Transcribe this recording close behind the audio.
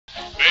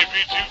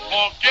happy to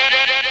forget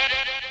it.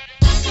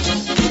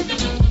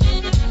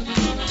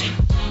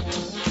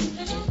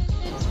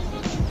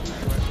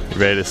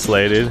 You ready to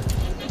slay, dude?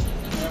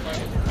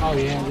 Oh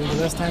yeah, dude,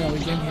 the last time that we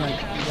came here, we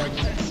got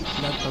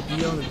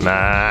Tilapia.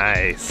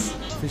 Nice.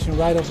 Fishing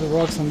right off the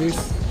rocks on this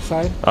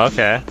side.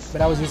 Okay.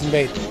 But I was using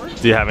bait.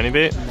 Do you have any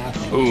bait?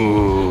 Nothing.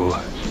 Ooh.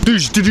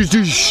 Doosh, doosh,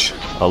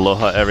 doosh.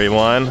 Aloha,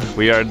 everyone.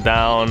 We are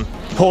down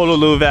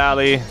Pololu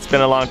Valley. It's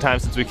been a long time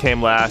since we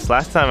came last.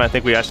 Last time I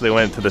think we actually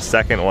went to the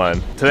second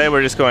one. Today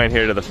we're just going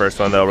here to the first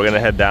one though. We're gonna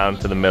head down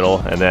to the middle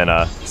and then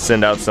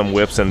send out some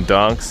whips and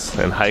dunks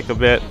and hike a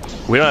bit.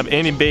 We don't have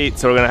any bait,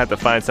 so we're gonna have to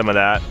find some of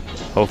that.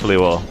 Hopefully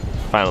we'll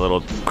find a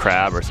little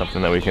crab or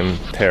something that we can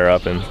tear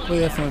up and We'll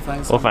definitely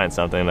find something. we'll find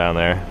something down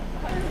there.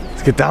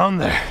 Let's get down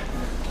there.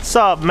 What's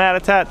up,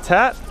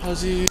 Matatat?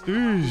 How's he?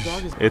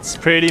 It's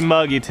pretty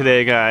muggy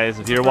today, guys.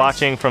 If you're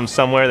watching from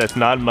somewhere that's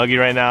not muggy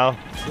right now,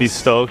 be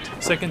stoked.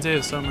 Second day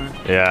of summer.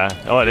 Yeah.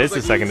 Oh, it is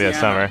the second day of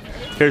summer.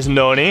 Here's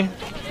Noni.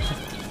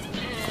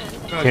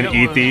 Can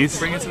eat these.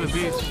 Bring it to the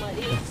beach.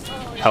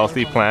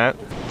 Healthy plant.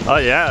 Oh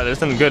yeah, there's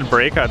some good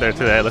break out there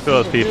today. Look at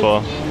those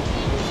people.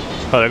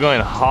 Oh, they're going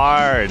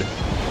hard.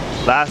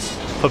 Last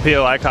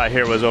papio I caught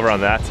here was over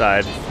on that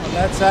side. On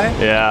that side?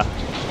 Yeah.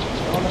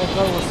 One of the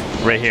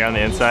was Right here on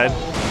the inside.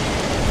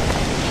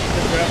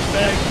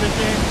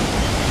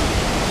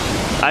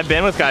 I've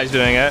been with guys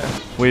doing it.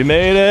 We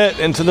made it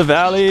into the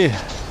valley.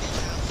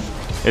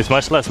 It's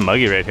much less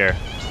muggy right here.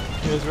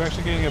 Because we're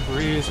actually getting a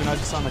breeze. We're not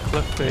just on the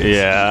cliff face.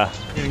 Yeah.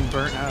 Getting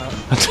burnt out.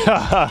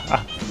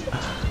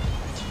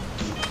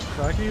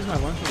 So I can use my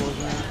Lunchables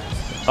now.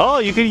 Oh,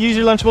 you could use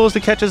your Lunchables to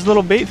catch this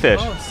little bait fish.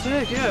 Oh,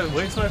 sick! Yeah,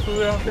 waste my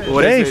food out there.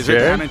 What Thanks, is it? Is it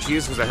Jared. ham and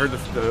cheese? Because I heard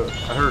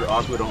I heard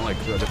Aqua don't like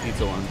the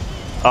pizza one.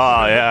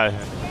 Oh yeah.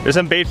 There's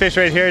some bait fish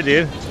right here,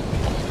 dude.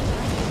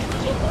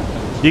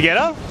 You get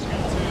them?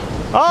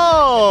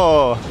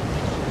 Oh!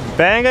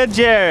 Banga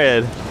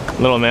Jared.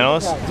 Little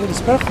minnows. Yeah, dude,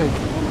 it's perfect.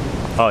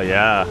 Oh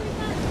yeah.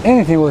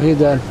 Anything will hit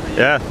that.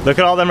 Yeah, look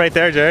at all them right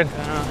there, Jared.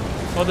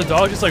 Well, the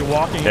dog just like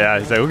walking. Yeah,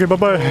 he's like, okay,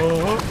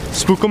 bye-bye.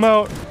 Spook them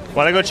out.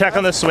 Wanna go check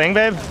on the swing,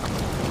 babe?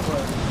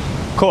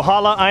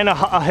 Kohala Aina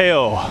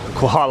Ha'aheo.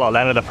 Kohala,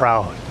 land of the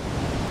proud.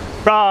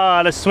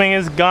 Bruh, the swing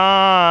is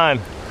gone.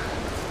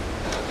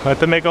 I have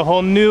to make a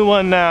whole new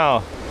one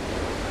now.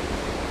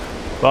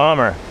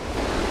 Bummer.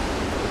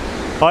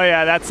 Oh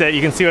yeah, that's it.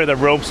 You can see where the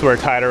ropes were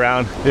tied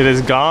around. It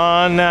is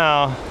gone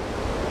now.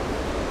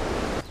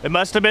 It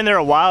must have been there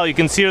a while. You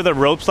can see where the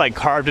ropes like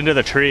carved into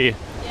the tree.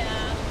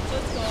 Yeah, so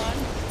it's gone.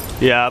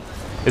 Yep.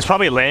 It's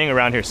probably laying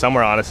around here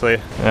somewhere, honestly.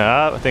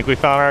 Yeah, I think we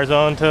found our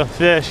zone to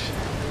fish.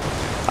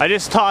 I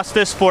just tossed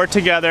this fort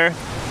together.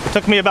 It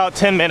took me about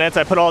 10 minutes.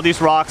 I put all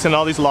these rocks and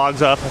all these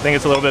logs up. I think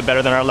it's a little bit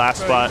better than our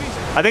last spot.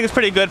 I think it's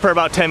pretty good for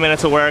about 10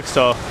 minutes of work,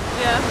 so.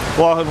 Yeah.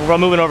 Well, we're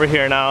moving over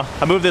here now.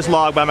 I moved this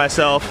log by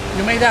myself.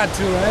 You made that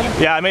too, right?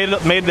 Yeah, I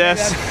made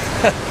this.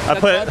 I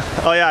put,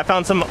 oh yeah, I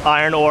found some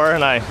iron ore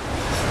and I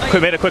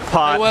made a quick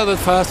pot. I welded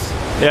fast.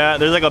 Yeah,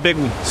 there's like a big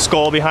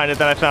skull behind it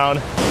that I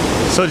found.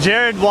 So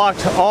Jared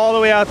walked all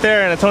the way out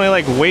there and it's only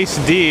like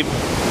waist deep.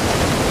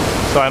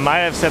 So I might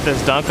have set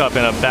this dunk up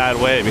in a bad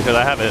way because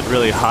I have it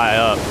really high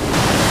up.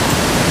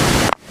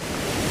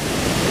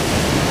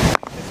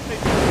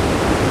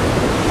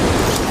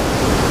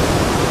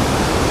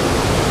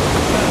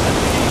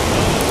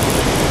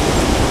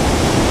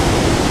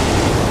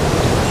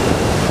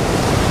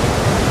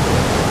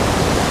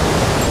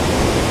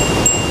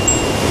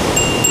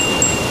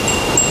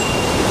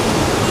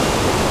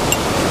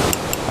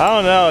 I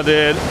don't know,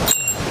 dude.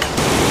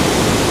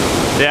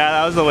 Yeah,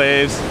 that was the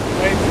waves.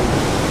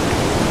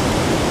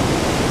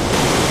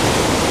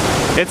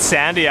 It's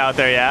sandy out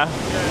there, yeah?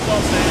 Yeah, it's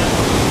all sand.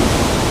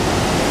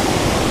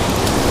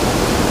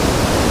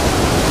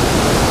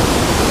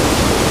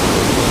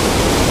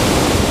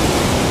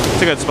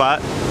 It's a good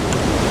spot.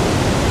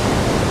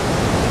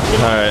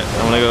 Alright,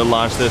 I'm gonna go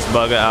launch this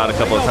bugger out a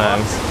couple of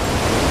times.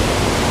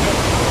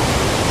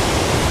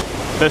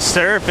 The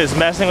surf is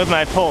messing with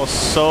my pole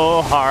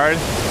so hard.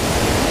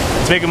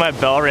 It's making my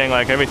bell ring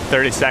like every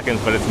 30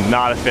 seconds, but it's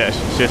not a fish,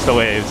 it's just the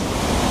waves.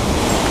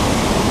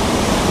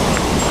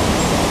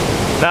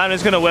 Now I'm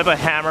just gonna whip a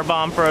hammer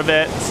bomb for a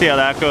bit, see how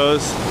that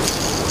goes.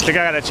 I think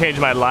I gotta change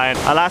my line.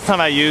 Last time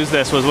I used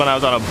this was when I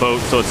was on a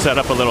boat, so it's set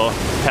up a little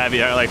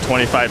heavy. I got like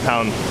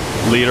 25-pound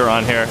leader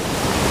on here.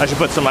 I should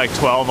put some like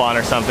 12 on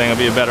or something, it'd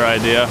be a better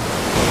idea.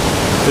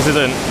 This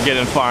isn't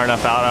getting far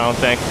enough out, I don't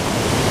think.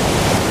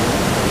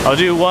 I'll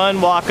do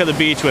one walk of the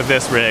beach with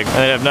this rig, and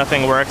then if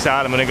nothing works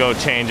out, I'm gonna go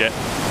change it.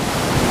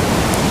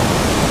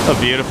 It's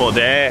a beautiful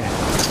day.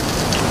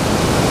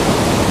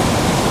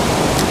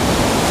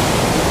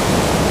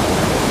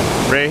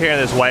 Right here in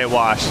this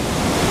whitewash,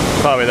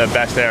 probably the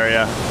best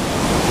area.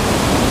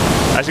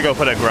 I should go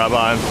put a grub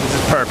on. This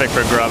is perfect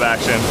for grub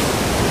action.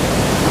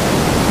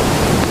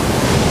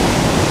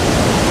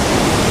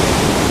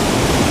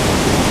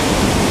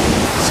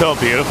 So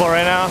beautiful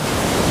right now.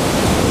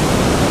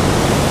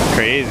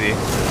 Crazy.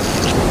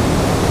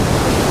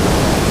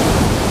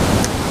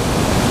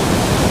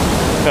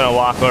 I'm gonna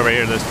walk over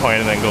here to this point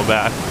and then go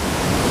back.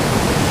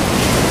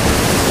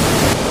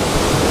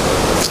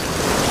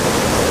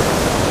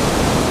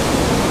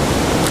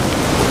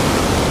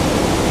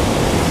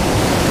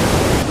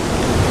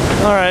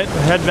 All right,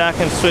 head back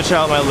and switch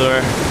out my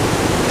lure.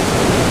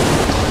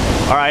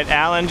 All right,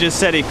 Alan just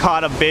said he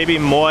caught a baby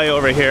moi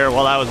over here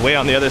while I was way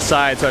on the other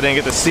side, so I didn't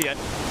get to see it.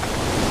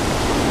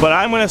 But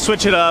I'm gonna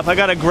switch it up. I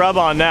got a grub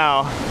on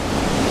now.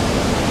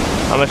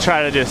 I'm gonna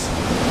try to just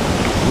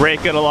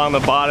rake it along the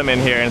bottom in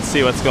here and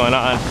see what's going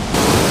on.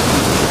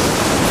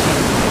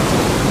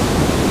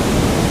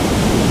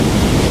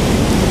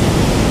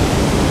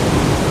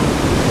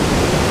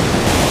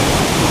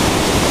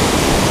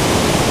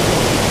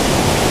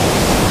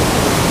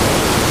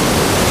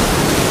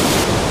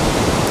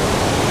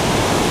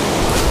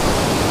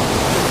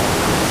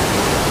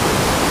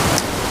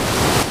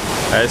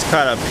 I just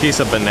caught a piece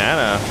of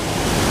banana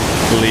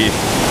leaf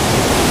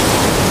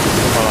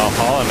on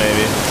Aloha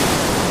maybe.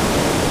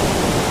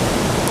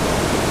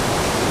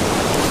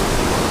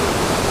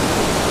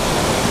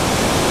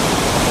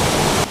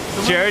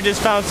 Jared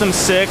just found some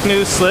sick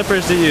new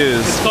slippers to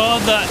use. It's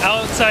called the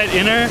outside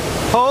inner.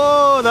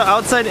 Oh, the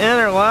outside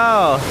inner,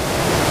 wow.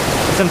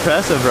 That's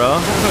impressive, bro.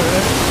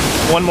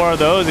 One more of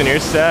those and you're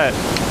set.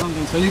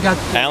 So you got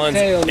Alan's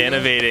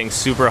innovating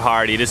super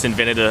hard. He just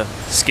invented a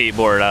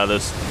skateboard out of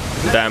this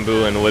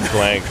bamboo and wood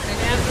plank.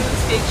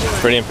 It's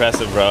pretty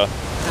impressive, bro.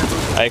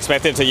 I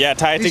expected to, yeah,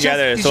 tie it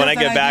together. So when I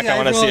get back, I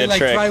want to see a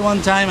trick. Try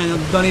one time and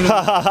don't even.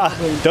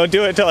 Don't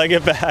do it till I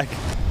get back.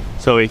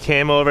 So we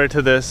came over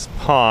to this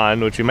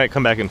pond, which we might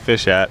come back and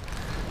fish at,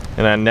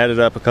 and I netted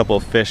up a couple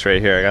of fish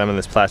right here. I got them in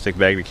this plastic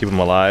bag to keep them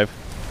alive.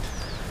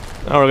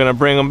 Now we're gonna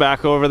bring them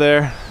back over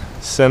there,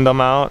 send them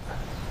out.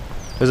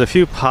 There's a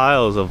few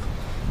piles of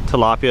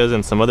tilapias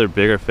and some other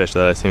bigger fish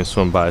that I seen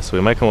swim by, so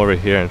we might come over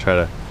here and try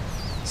to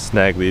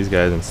snag these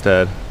guys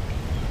instead.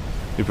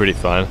 Be pretty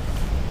fun.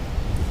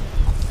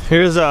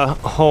 Here's a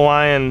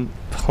Hawaiian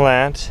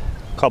plant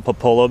called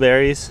popolo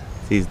berries.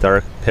 These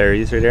dark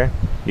berries right there.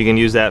 You can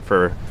use that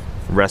for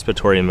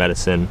respiratory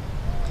medicine,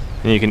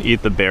 and you can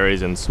eat the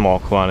berries in small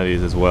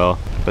quantities as well,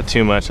 but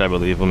too much I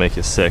believe will make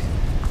you sick.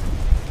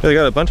 They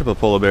got a bunch of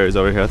popolo berries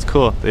over here. That's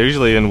cool. They're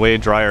usually in way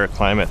drier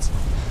climates.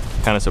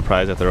 Kind of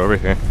surprised that they're over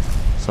here.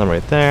 Some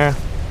right there.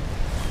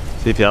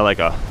 See if you have like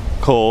a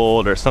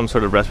cold or some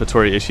sort of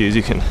respiratory issues,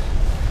 you can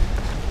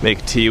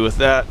make tea with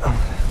that.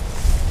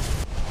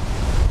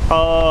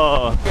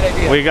 Oh,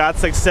 we got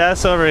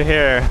success over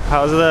here.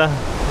 How's the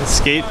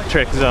skate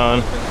trick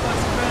zone?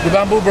 The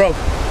bamboo broke.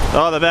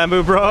 Oh, the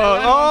bamboo broke.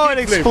 Oh, it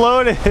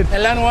exploded. I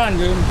land one,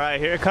 dude. All right,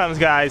 here it comes,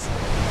 guys.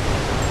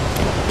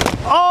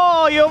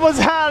 Oh, you almost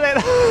had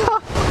it.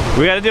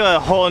 We gotta do a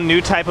whole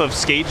new type of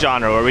skate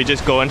genre where we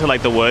just go into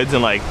like the woods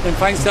and like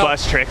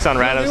bust tricks on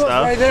random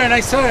stuff. Right there, and I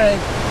saw it.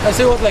 I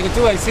saw it was like a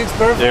 2x6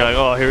 perfect. You're like,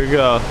 oh, here we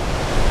go.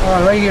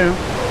 Oh, right here.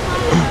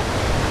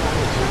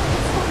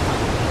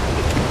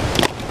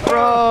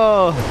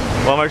 Bro,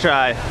 one more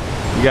try.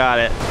 You got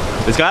it.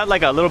 It's got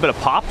like a little bit of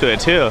pop to it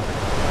too.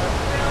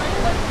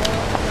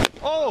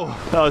 Oh,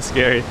 that was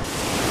scary.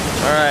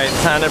 All right,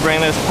 time to bring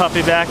this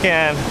puppy back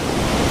in.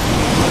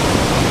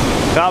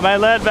 Got my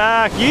lead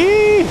back,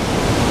 yee!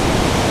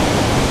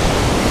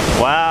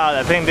 Wow,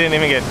 that thing didn't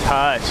even get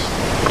touched.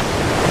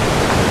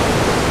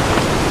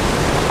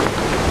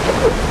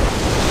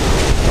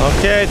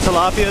 Okay,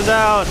 tilapia's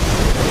out.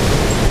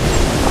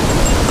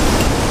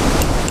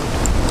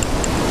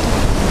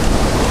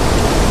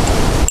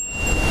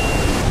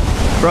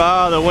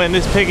 Bro, the wind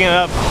is picking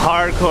up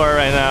hardcore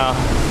right now.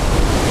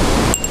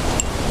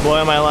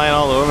 Boy, my line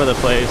all over the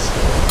place.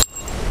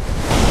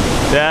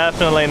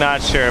 Definitely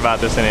not sure about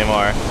this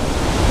anymore.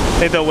 I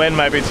think the wind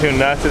might be too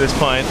nuts at this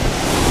point.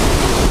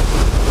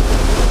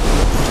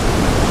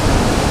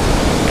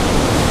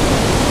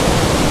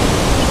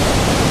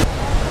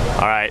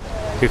 All right,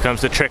 here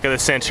comes the trick of the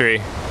century.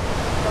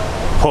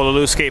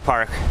 Pololu skate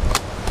park.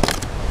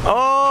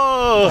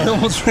 Oh!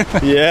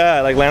 Yeah,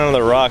 I like landed on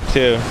the rock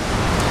too.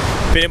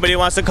 If anybody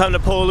wants to come to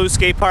Pololu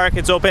skate park,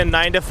 it's open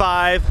 9 to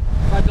 5.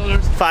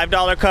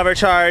 $5 cover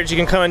charge. You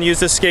can come and use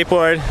this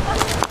skateboard.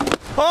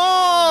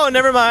 Oh,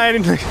 never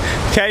mind.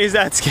 Can't use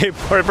that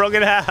skateboard. It broke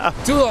in half.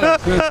 $2.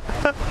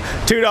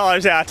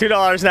 $2, yeah,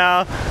 $2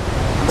 now.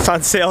 It's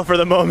on sale for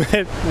the moment.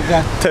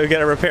 Okay. To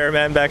get a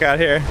repairman back out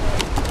here.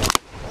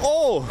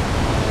 Oh!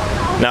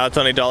 Now it's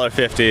only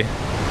 $1.50.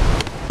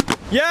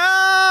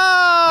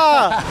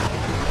 Yeah!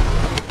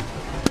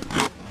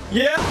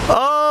 Yeah!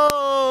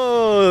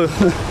 Oh!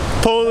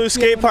 Pololu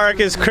skate park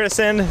is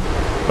christened.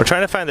 We're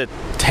trying to find the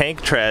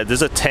tank tread.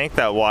 There's a tank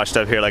that washed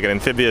up here, like an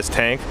amphibious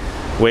tank,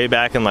 way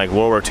back in like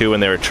World War II when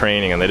they were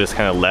training, and they just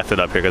kind of left it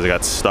up here because it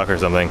got stuck or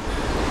something.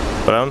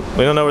 But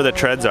we don't know where the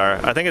treads are.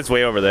 I think it's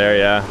way over there,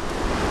 yeah.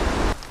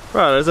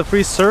 Bro, there's a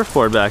free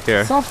surfboard back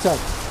here. Soft touch.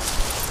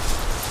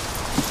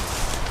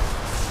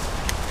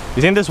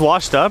 You think this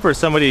washed up or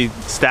somebody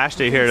stashed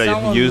it here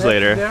to use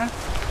later?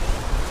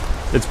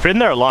 It's been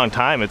there a long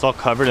time. It's all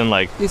covered in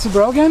like... Is it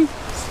broken?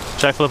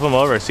 Check, flip them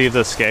over, see if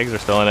the skegs are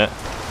still in it.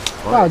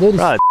 Wow, dude,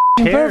 bro,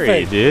 it's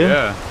perfect, dude.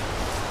 Yeah.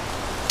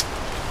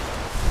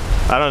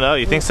 I don't know.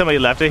 You think somebody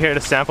left it here to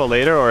sample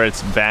later, or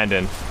it's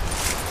abandoned?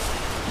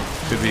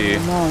 Could be.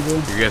 No,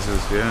 dude. Your guess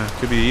is, yeah.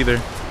 Could be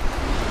either.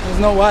 There's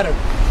no water.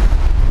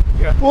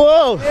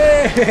 Whoa!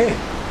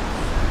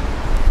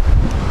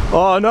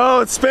 Oh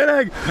no, it's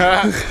spinning!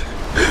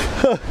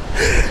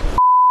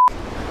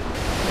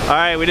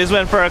 Alright, we just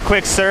went for a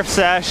quick surf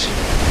sesh,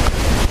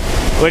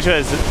 which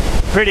was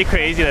pretty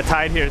crazy. The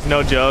tide here is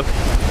no joke.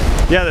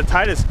 Yeah, the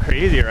tide is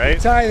crazy, right?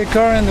 The tide, the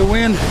current, the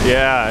wind.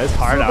 Yeah, it's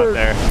hard out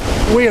there.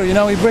 Weird, you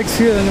know, it breaks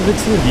here and it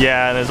breaks here.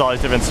 Yeah, and there's all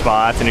these different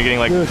spots and you're getting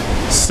like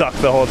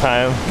sucked the whole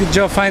time. Good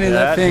job finding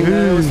that thing,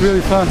 man. It was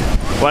really fun.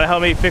 Want to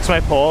help me fix my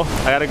pole?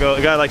 I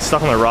got like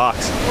stuck on the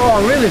rocks.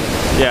 Oh, really?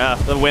 Yeah,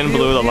 the wind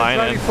blew the line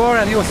in. Before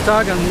and he was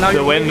stuck and now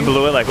the wind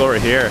blew it like over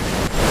here.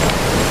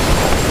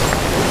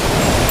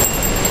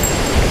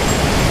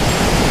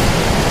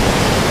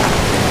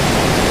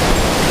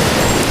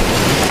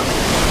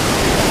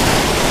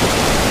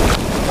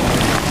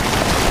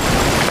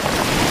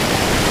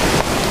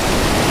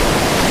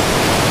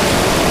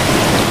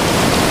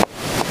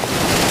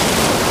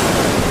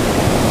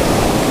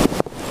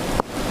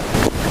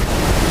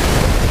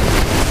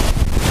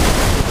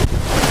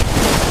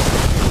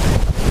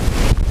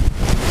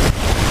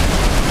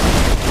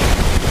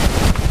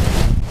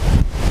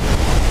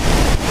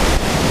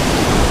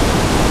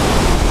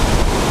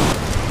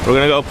 We're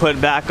gonna go put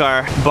back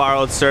our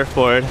borrowed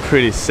surfboard.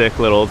 Pretty sick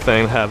little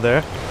thing to have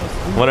there.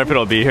 Wonder if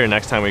it'll be here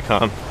next time we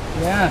come.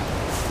 Yeah.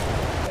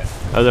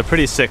 That was a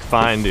pretty sick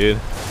find, dude.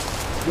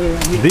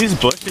 These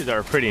bushes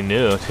are pretty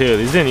new too.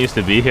 These didn't used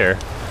to be here.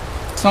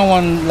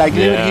 Someone like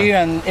lived here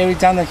and every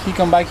time that he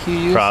come back he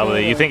used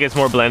Probably. You think it's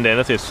more blended in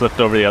if they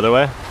flipped over the other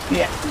way?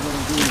 Yeah.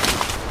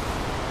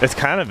 It's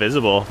kind of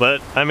visible,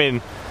 but I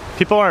mean,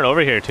 people aren't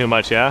over here too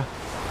much, yeah?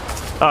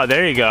 Oh,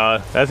 there you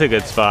go. That's a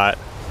good spot.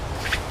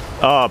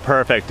 Oh,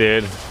 perfect,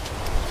 dude.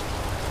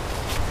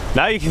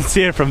 Now you can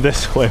see it from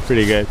this way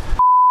pretty good.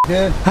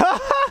 Yeah.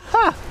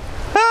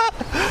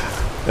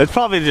 It's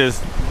probably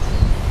just,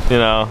 you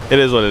know, it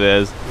is what it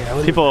is.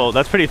 Yeah, people,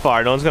 that's pretty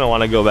far. No one's gonna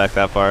want to go back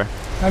that far.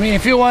 I mean,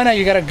 if you want it,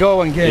 you gotta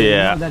go and get it.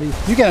 Yeah.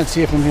 You cannot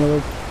see it from here.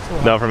 Look.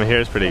 No, from here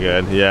is pretty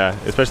good. Yeah,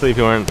 especially if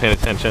you weren't paying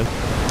attention.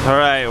 All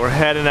right, we're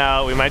heading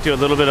out. We might do a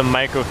little bit of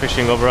micro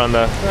fishing over on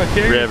the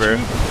river.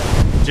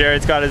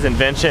 Jared's got his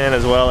invention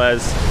as well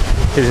as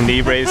his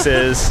knee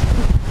braces.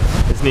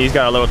 His knees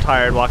got a little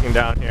tired walking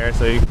down here,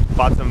 so he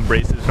bought some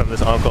braces from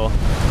this uncle.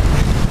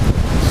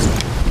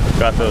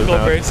 Got those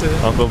Uncle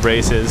braces. Uncle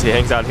braces. He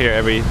hangs out here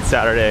every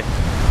Saturday,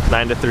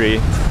 9 to 3.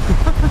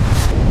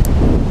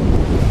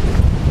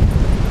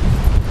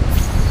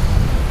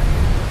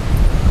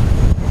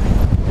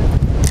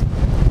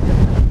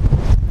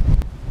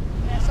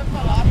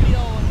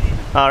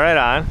 Oh, right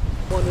on.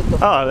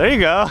 Oh, there you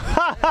go.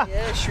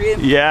 Yeah,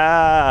 shrimp.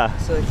 Yeah.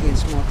 So I can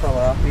small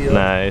tilapia.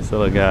 Nice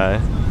little guy.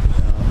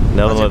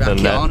 Another one with the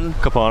net.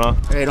 Capono.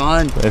 Right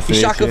on. Nice to meet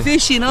Shaka you.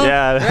 Fishing, huh?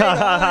 Yeah.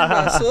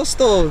 Right on. So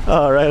stoked.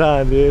 Oh, right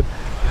on, dude.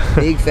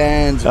 Big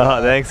fans.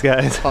 Oh, thanks,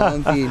 guys.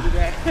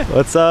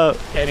 What's up?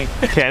 Kenny.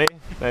 Kenny?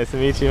 Nice to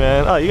meet you,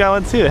 man. Oh, you got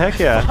one too. Heck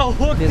yeah. I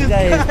hooked This him.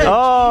 guy is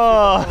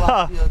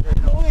Oh.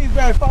 Holy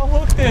crap, I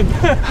hooked him.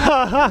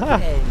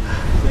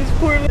 This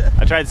poor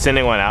I tried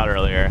sending one out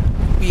earlier.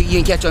 You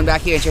can catch one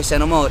back here and just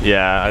send them out.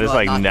 Yeah, I just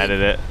like Nothing.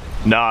 netted it.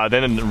 No,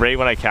 then right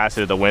when I cast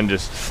it, the wind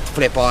just...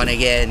 Flip on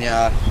again,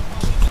 yeah.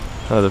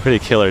 That was a pretty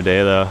killer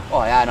day though.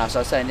 Oh yeah, no, so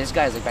I was saying this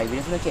guy's like, right, even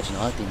if we don't catch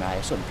nothing, man,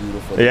 it's so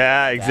beautiful.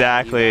 Yeah,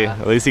 exactly.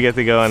 Value, At least you get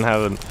to go and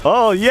have an...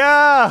 Oh,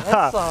 yeah!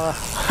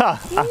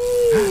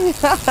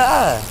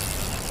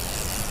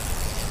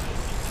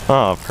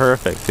 Oh,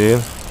 perfect,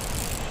 dude.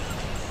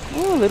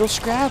 Ooh, little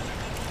scrap.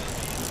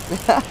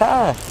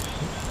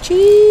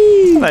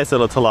 Cheese. Nice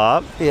little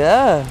tilap.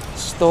 Yeah,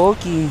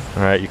 stokey.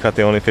 All right, you caught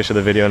the only fish of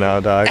the video now,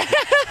 dog.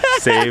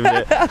 Saved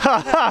it.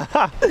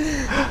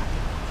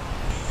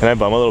 Can I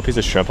bum a little piece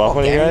of shrimp off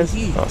one of you guys?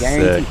 Oh,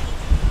 Guaranteed. sick.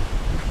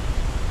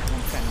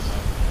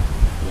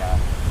 Yeah,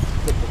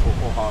 typical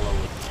Mahalo.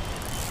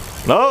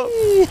 No!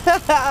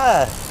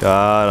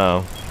 Got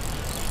him.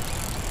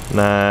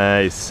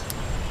 Nice.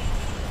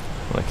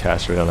 I'm gonna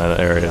cast right on that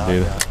area,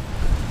 dude. I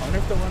wonder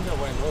if the one that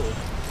went low.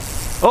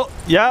 Oh,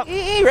 yep.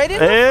 Hey, right in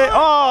the Hey, front.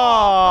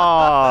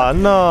 oh,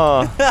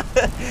 no.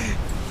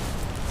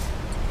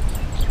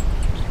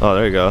 Oh,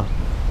 there you go.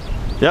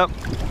 Yep.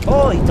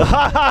 Oh,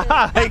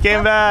 He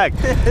came back.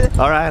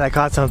 All right, I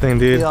caught something,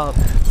 dude.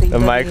 The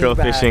micro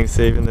fishing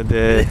saving the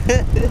day.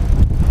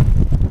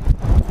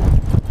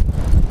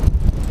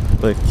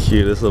 The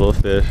cutest little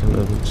fish in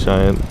the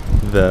giant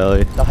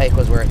valley. The hike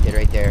was worth it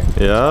right there.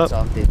 Yep.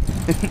 Something.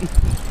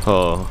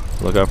 Oh,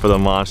 look out for the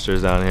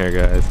monsters down here,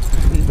 guys.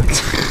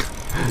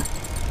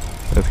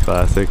 That's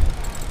classic.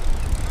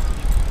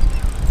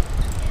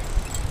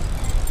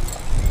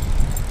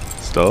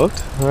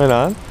 Stoked? Right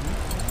on.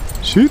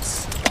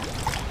 Shoots.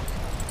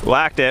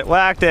 Whacked it,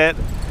 whacked it.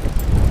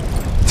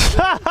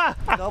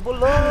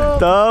 Double up.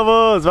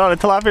 Doubles. Wow, the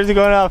tilapias are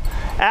going up.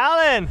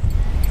 Alan!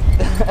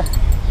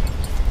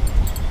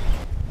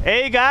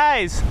 Hey,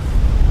 guys.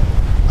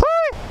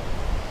 Woo!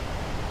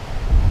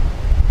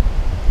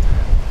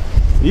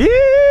 Yeah!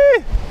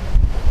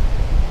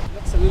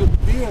 That's a little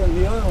bigger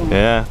than the other one.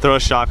 Yeah, throw a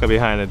Shaka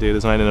behind it, dude.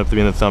 This might end up to be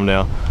in the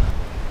thumbnail.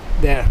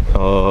 There.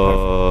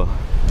 Oh.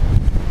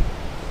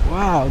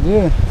 Wow,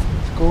 dude.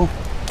 It's cool.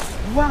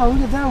 Wow, look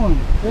at that one.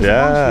 There's a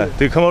Yeah. bunch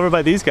Dude, come over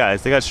by these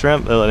guys. They got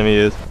shrimp they're letting me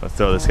use. Let's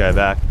throw this guy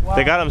back. Wow.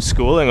 They got him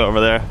schooling over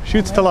there.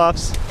 Shoots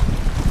tilaps.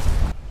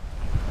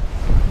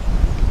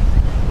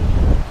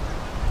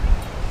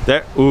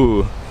 There.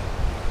 Ooh.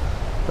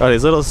 Oh,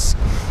 these little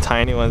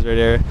tiny ones right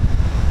here.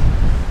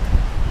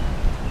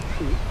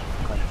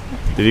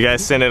 Did you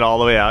guys send it all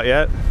the way out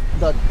yet?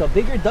 The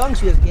bigger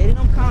dunks, we was getting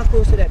them kind of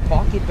close to that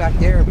pocket back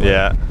there. But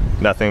Yeah.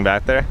 Nothing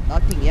back there?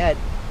 nothing yet.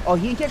 Oh,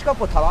 he can catch a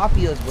couple of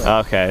tilapias,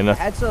 but Okay. I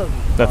had some.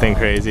 Nothing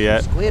crazy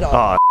yet. Squid on.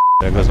 Oh,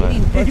 there goes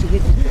Getting my. a bunch of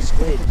hits with the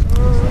squid.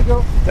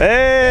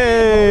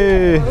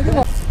 Hey!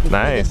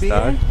 Nice,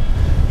 dog.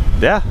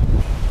 Yeah.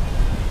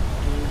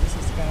 This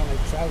is kind of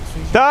like trout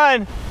fishing.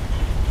 Done!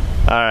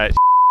 Alright.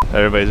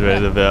 Everybody's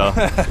ready to bail.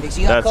 Make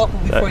sure you got a couple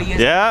before you guys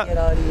yeah. get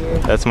out of here.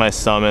 That's my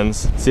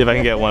summons. See if I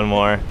can get one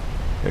more.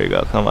 Here you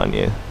go. Come on,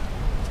 you.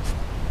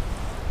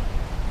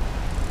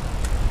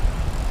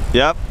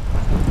 Yep.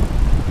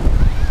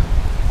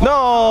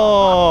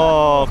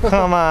 No!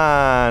 Come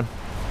on.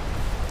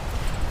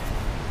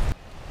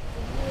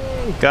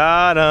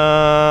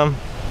 Got him.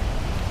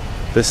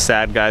 This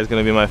sad guy's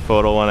gonna be my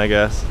photo one, I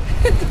guess.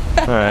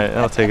 Alright,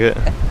 I'll take it.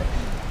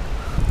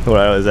 Where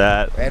I was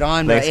at. Right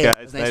on, Thanks, bro.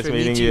 guys. Hey, Nice for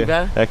meeting meeting you.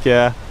 bro. Heck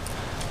yeah.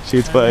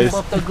 Shoots, boys. Keep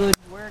up the good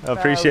work, bro.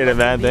 Appreciate it, Love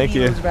man. the Thank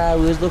you. videos, bro.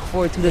 We always look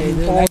forward to the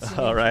new posts.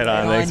 All right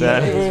on. Right Thanks, on,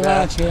 man. you Very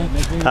guys,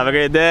 much, yeah. Have a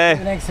great day.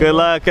 Thanks, Good bro.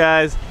 luck,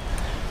 guys.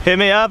 Hit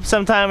me up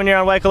sometime when you're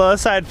on Waikoloa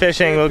side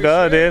fishing. We'll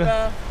go, dude.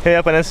 Hit me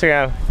up on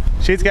Instagram.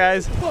 Shoots,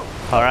 guys.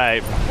 All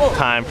right,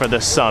 time for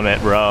the summit,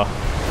 bro.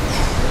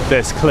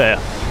 This cliff.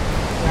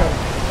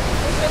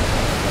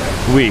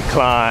 We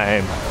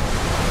climb.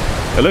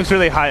 It looks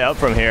really high up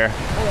from here.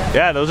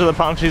 Yeah, those are the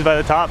palm trees by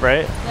the top,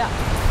 right? Yeah.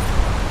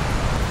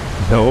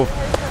 Nope.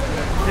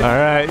 All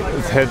right,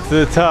 let's head to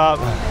the top.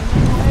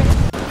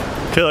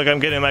 Feel like I'm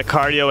getting my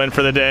cardio in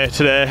for the day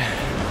today.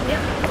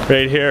 Yep.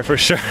 Right here for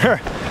sure.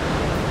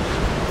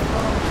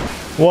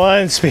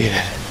 One speed.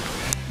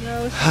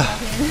 No.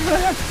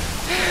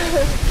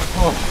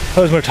 That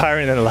was more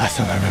tiring than the last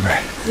time I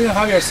remember. You know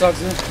how your sucks,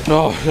 dude.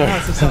 Oh,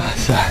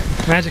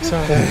 Magic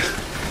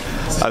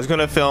sauce. I was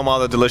gonna film all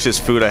the delicious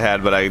food I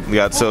had, but I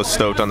got so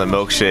stoked on the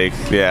milkshake.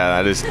 Yeah,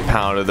 I just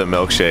pounded the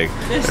milkshake.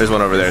 There's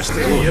one over there.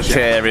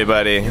 Okay,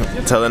 everybody.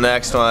 Until the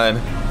next one.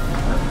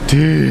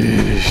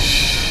 Dish.